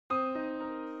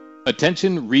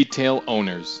Attention retail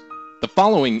owners. The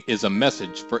following is a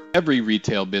message for every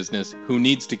retail business who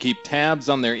needs to keep tabs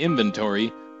on their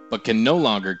inventory but can no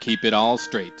longer keep it all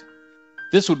straight.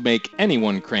 This would make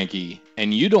anyone cranky,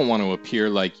 and you don't want to appear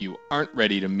like you aren't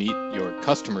ready to meet your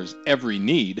customers' every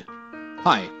need.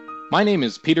 Hi, my name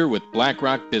is Peter with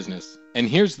BlackRock Business, and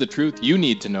here's the truth you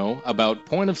need to know about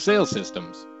point-of-sale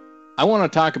systems. I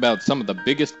want to talk about some of the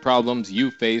biggest problems you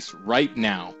face right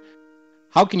now.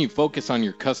 How can you focus on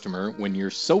your customer when you're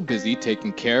so busy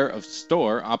taking care of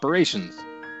store operations?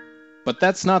 But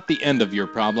that's not the end of your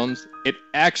problems. It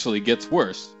actually gets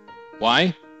worse.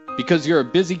 Why? Because you're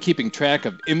busy keeping track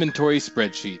of inventory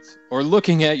spreadsheets or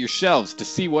looking at your shelves to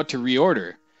see what to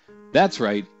reorder. That's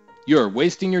right, you're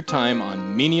wasting your time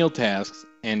on menial tasks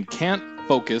and can't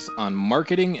focus on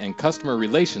marketing and customer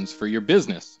relations for your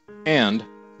business. And,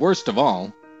 worst of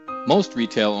all, most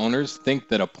retail owners think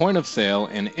that a point-of-sale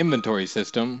and inventory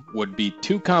system would be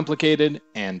too complicated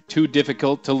and too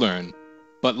difficult to learn.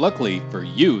 But luckily for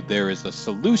you, there is a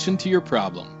solution to your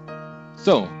problem.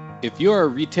 So, if you're a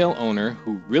retail owner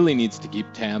who really needs to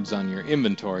keep tabs on your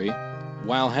inventory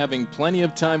while having plenty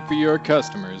of time for your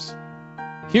customers,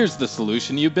 here's the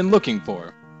solution you've been looking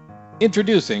for.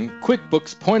 Introducing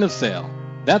QuickBooks Point of Sale.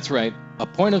 That's right, a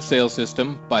point-of-sale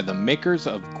system by the makers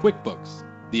of QuickBooks,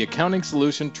 the accounting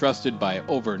solution trusted by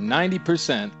over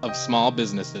 90% of small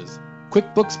businesses.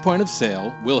 QuickBooks Point of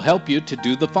Sale will help you to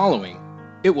do the following.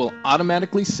 It will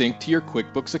automatically sync to your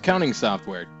QuickBooks accounting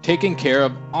software, taking care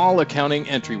of all accounting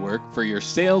entry work for your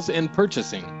sales and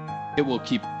purchasing. It will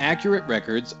keep accurate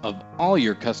records of all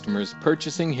your customers'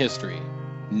 purchasing history.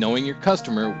 Knowing your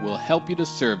customer will help you to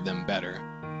serve them better.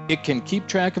 It can keep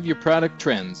track of your product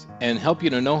trends and help you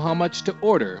to know how much to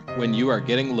order when you are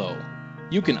getting low.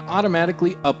 You can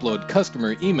automatically upload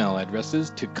customer email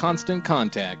addresses to Constant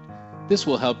Contact. This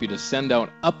will help you to send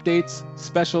out updates,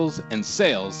 specials, and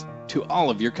sales to all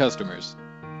of your customers.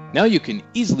 Now you can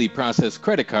easily process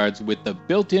credit cards with the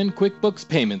built-in QuickBooks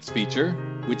Payments feature,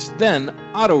 which then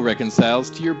auto-reconciles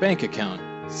to your bank account,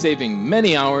 saving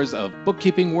many hours of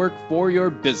bookkeeping work for your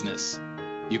business.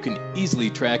 You can easily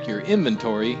track your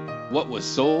inventory, what was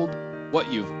sold,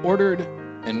 what you've ordered,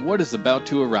 and what is about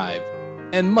to arrive,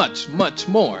 and much, much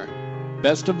more.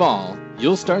 Best of all,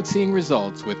 you'll start seeing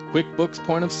results with QuickBooks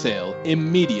Point of Sale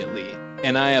immediately,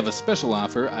 and I have a special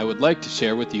offer I would like to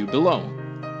share with you below.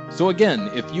 So again,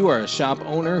 if you are a shop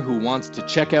owner who wants to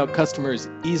check out customers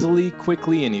easily,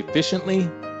 quickly, and efficiently,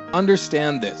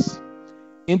 understand this.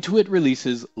 Intuit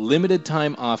releases limited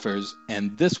time offers,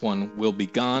 and this one will be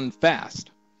gone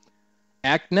fast.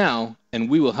 Act now, and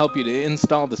we will help you to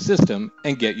install the system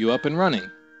and get you up and running.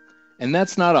 And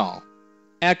that's not all.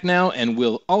 Act now and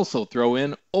we'll also throw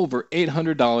in over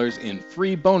 $800 in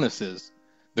free bonuses.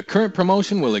 The current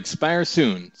promotion will expire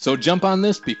soon, so jump on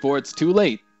this before it's too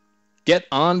late. Get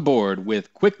on board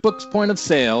with QuickBooks Point of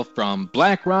Sale from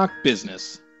BlackRock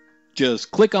Business. Just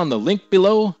click on the link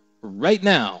below right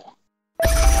now.